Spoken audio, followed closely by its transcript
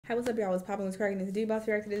Hey, what's up, y'all? What's poppin'? What's cracking? This dude about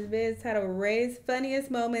to react to this vid titled Ray's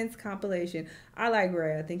Funniest Moments Compilation. I like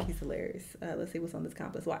Ray. I think he's hilarious. Let's see what's on this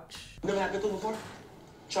comp. Let's watch. You never had pickles before?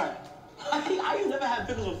 Try it. I ain't never had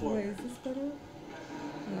pickles before. Wait, is this better?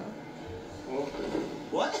 No.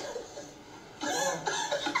 What?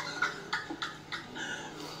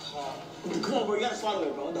 Come on, bro. You gotta swallow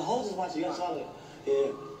it, bro. The host is watching. You gotta swallow it.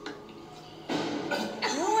 Yeah.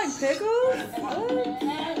 You don't like pickles? What?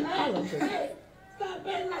 I love pickles. Stop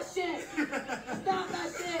betting that shit! Stop that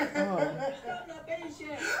shit! Oh. Stop that betting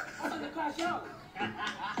shit! I'm gonna crash out! You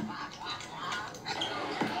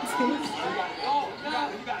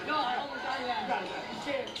got it. No, I almost got that. You got it. You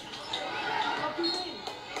can't. What do you mean?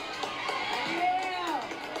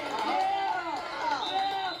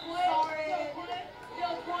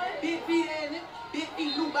 Yeah, boy. Big feet and it. Big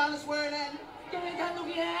feet, New Balance wearing that. Skinny got no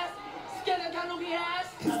ass. Skinny got no ass.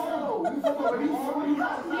 Oh, you from where you from?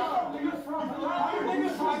 Where you from? Where you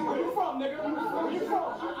from? Where you from, nigga? Where you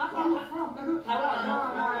from? I'm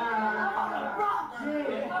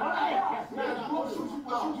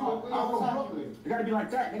from Brooklyn. You gotta be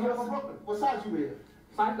like that, nigga. I'm from Brooklyn. What size you wear?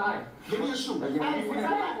 5'9". Give me a shoe.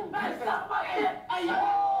 Hey, stop my shit! Hey, yo!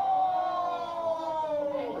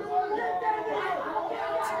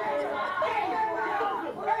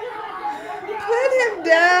 Put him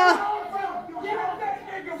down.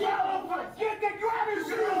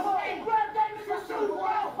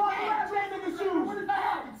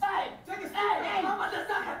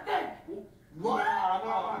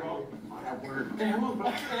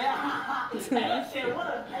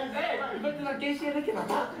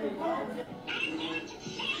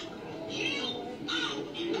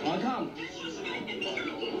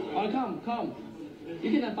 Come.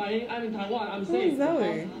 You cannot fight. I'm in Taiwan. I'm safe. Who's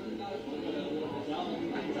Zoe?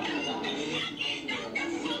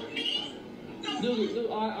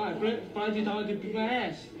 Look, I fly to Taiwan to beat my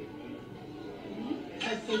ass.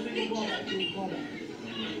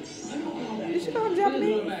 You should know I'm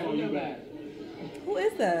Japanese. Who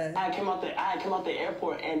is that? I came out the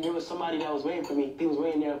airport and there was somebody that was waiting for me. He was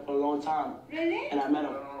waiting there for a long time. Really? And I met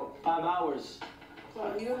him. 5 hours.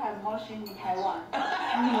 So you have motion in Taiwan.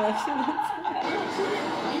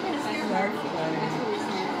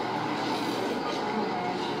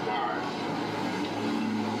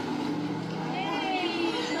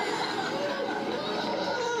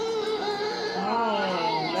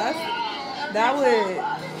 That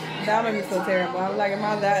would make me so terrible. I was like, am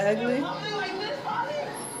I that ugly?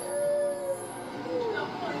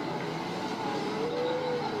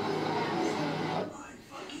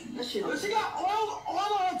 She got oil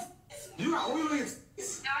on her. You got oil on your I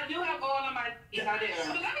do have oil on my teeth. I do.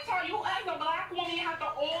 But let me tell you, as a black woman, you have to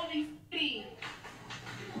oil these teeth.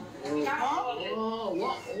 Oh,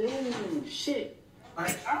 what? Oh, shit. Hold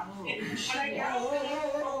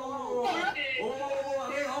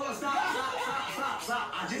on, stop.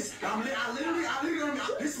 I literally,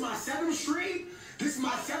 this is my 7th street.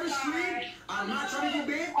 I'm not trying to get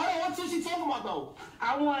big. Oh, what's she talking about, though?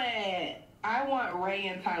 I want Ray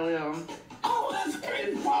and Tyler. Oh, that's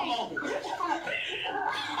crazy. Follow.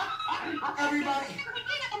 Everybody.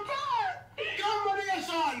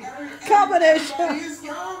 Combination. Everybody's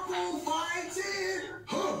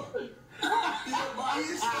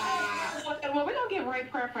fighting. Well, we don't give Ray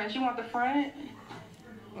preference. You want the front?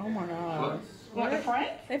 Oh my god. You want the front?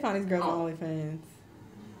 They find these girls on OnlyFans.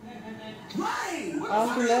 Ray, what Oh, the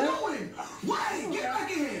fuck are you doing? Ray, get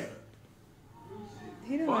back in here.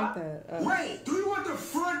 He didn't like that. Ray, do you want the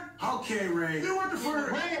front? Okay, Ray. Do you want the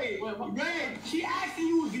front? Ray, she asking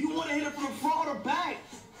you, do you want to hit it from the front or the back?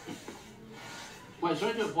 Wait, should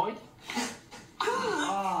I do a point?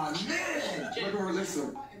 Ah, man. Look at her,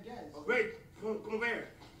 listen. Ray, come over here.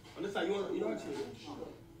 On this side, you know what to do?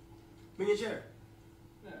 Bring your chair.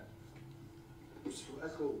 Yeah.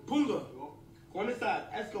 Let's go. Punga. Go on this side.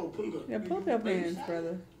 Let's go, Punga. Yeah, pull up your pants,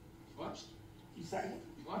 brother. What? You saying?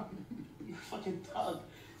 What? You fucking thug.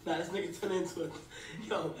 Nah, this nigga turned into it.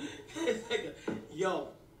 Yo, this nigga. Yo.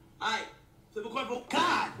 Alright. Flip a coin for.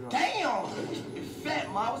 God damn!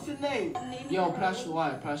 Fat, ma. What's his name? Yo, press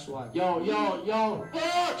Y. Yo.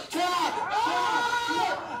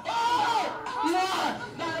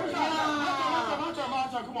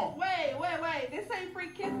 Come on. Wait. This ain't free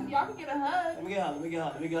kisses. Y'all can get a hug. Let me get a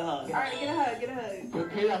hug. All right, get a hug. Yo,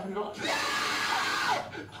 pay that for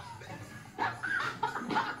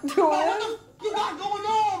What? You got going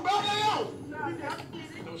on, bro? Yo.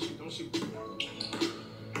 Don't shoot.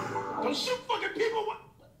 Don't shoot fucking people.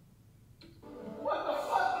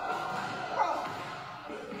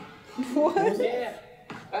 What? Yeah.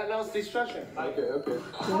 That was distraction. Distraction.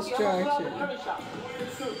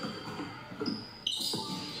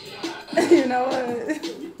 You know what?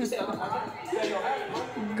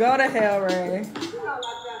 Go to hell, Ray.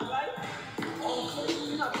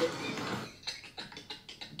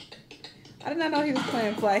 I did not know he was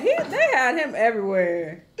playing flag. They had him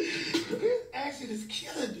everywhere. This action is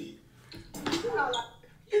killing me.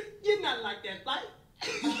 You're not like that, Flight.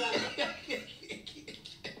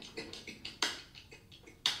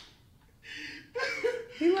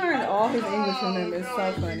 He learned all his English from him. It's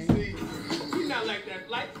so funny. You're not like that,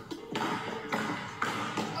 Flight.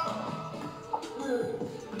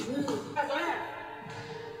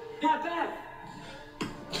 Have that.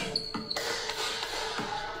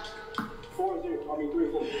 4-0. I mean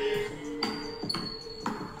 3-4.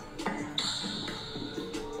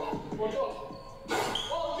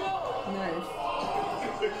 Nice.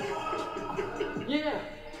 Yeah.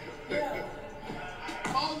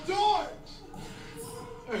 Oh, George!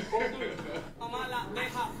 They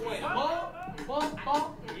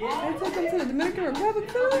took him to the Dominican Republic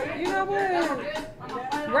too. You know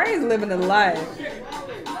what? Ray's living a life.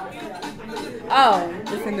 Oh,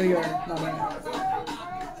 it's in New York. My bad.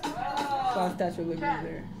 Saw a Statue of Liberty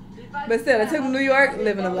there. But still, they took him to New York,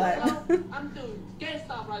 living a life. I'm doing gay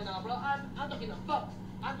stuff right now, bro. I'm talking the fuck.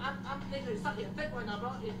 I'm thinking something effect right now, bro.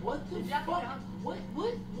 What the fuck? What?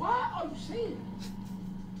 Why are you saying?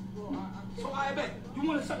 Bro, So I bet you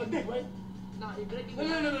want to suck a dick, right? Nah, you breaking.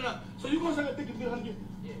 No. So you gonna suck a dick if you get 100?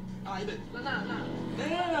 Yeah. I bet. No. No.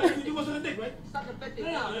 You gonna suck a dick, right? Stop affecting. No.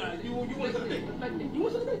 You want to suck a dick? Affecting. You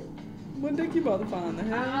want to suck a dick? What dick you about to find? The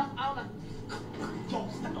hell? I'll like. Yo,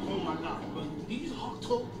 stop. Oh my God, bro. Do you use hawk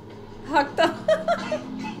toe? Hooked up.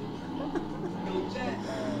 Yo, Chad.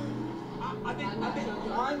 I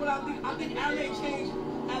think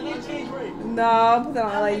LA changed Ray. No, put that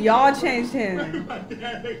on. Like, y'all changed him.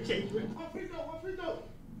 LA changed Ray. One free throw.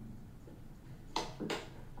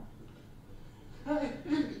 Oh,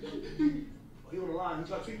 he on the line. He's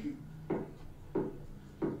trying to trick you.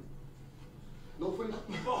 No free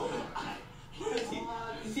throw.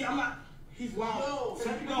 See, I'm not. He's wild.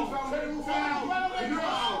 Technical foul. This is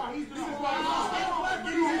wild.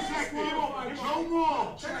 Give me his second. No more.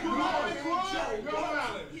 Time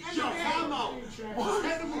out.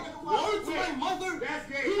 Word to my mother. That's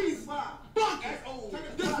gay. He's bucket.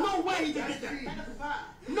 There's no way he can get that.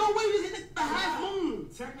 No way he can hit the half moon.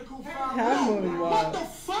 Technical foul. Half moon is What wild. the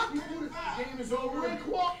fuck? Game is over.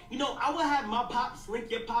 You know, I would have my pops link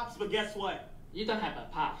your pops, but guess what? You don't have a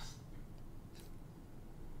pops.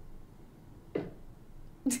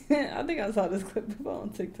 I think I saw this clip before on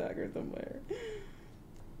TikTok or somewhere.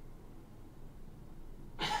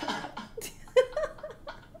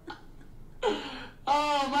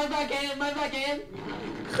 Oh, my back end. My bad,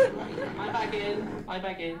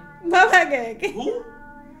 gang. Who?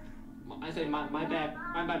 I said my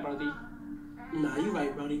bad, brody. Nah, you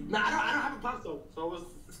right, Brody. Nah, I don't have a pops though, so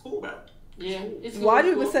it's cool, bro. Yeah, it's cool. Why'd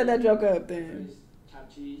you even set that joke up then?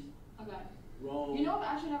 Chopped cheese. Okay. Roll. You know I've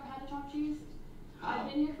actually never had the chopped cheese? How? I've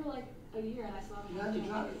been here for like a year and I still haven't You had have to the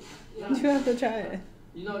try chopped it. cheese. You have to try it.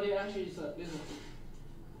 You know they actually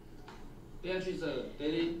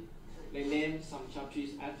they named some chopped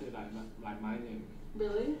cheese after like my name.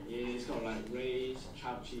 Really? Yeah, it's called like Ray's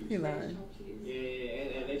chopped cheese. You lying. Chopped cheese.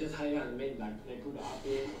 Yeah, and they just hire and make like they put it up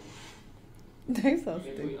there. They so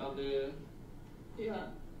They put stupid. it up there. Yeah.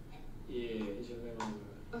 Yeah, it's just like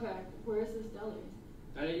Okay, where is this deli?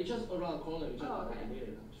 and it's just around the corner. It's just Oh, okay.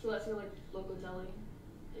 there. So that's your like local deli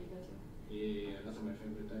that you go to? Yeah, that's my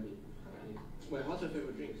favorite deli. Okay. Wait, what's your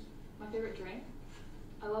favorite drinks? My favorite drink?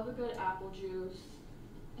 I love a good apple juice.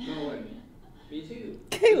 No way. Me too.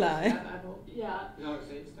 He lied. Apple. Yeah. You know how to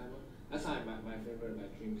say it? Apple. That's like my favorite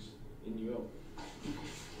like drinks in New York.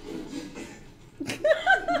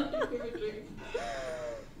 Your favorite drink?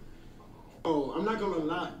 Oh, I'm not gonna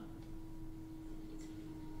lie.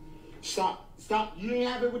 Stop. You didn't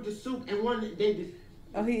have it with the soup and one they just.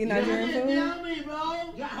 Oh, he eating Nigerian food? me,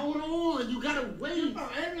 bro. Yeah, hold on. You gotta wait.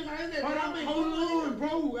 Hold on, bro.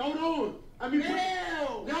 Hold on. I mean,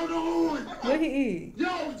 hold on. What did he eat?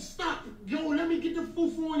 Yo, stop. Yo, let me get the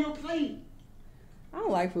fufu on your plate. I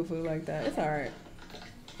don't like fufu like that. It's alright.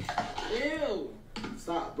 Ew.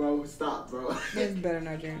 Stop, bro. It's better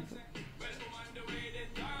Nigerian food.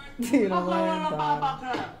 You don't like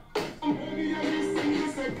that.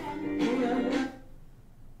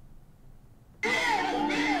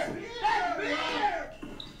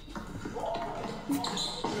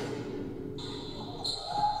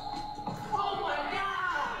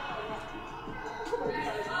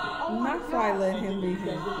 Not quite let him be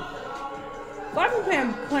him. I've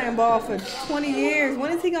been playing ball for 20 years.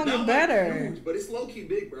 When is he gonna get better? Huge, but it's low key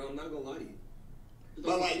big, bro. I'm not gonna lie to you.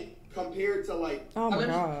 But like compared to like Oh my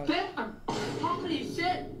god.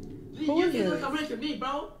 Who you is can this? compare to me,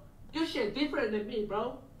 bro. Your shit different than me,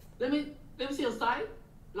 bro. Let me see your side.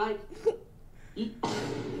 Like, you,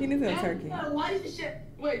 He needs a turkey. why is this shit?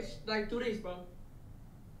 Wait, like do this, bro.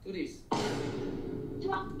 Do this.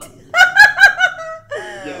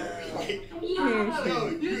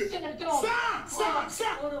 You shit go.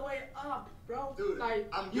 Stop. All the way up, bro. Dude, like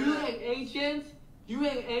I'm you good. ain't agent. You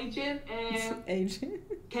ain't agent and Asian.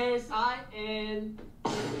 KSI and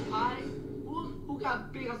I. Who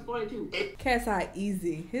got big as 42? KSI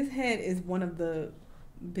easy. His head is one of the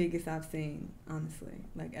biggest I've seen, honestly,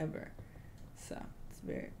 like ever. So it's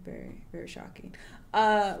very, very, very shocking.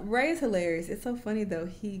 Ray is hilarious. It's so funny though.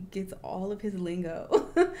 He gets all of his lingo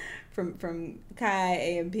from Kai,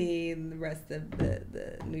 AMP, and the rest of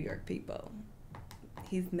the New York people.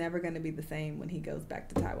 He's never gonna be the same when he goes back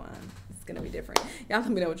to Taiwan. It's gonna be different. Y'all let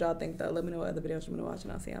me know what y'all think though. Let me know what other videos you want to watch,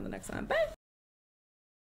 and I'll see you on the next one. Bye.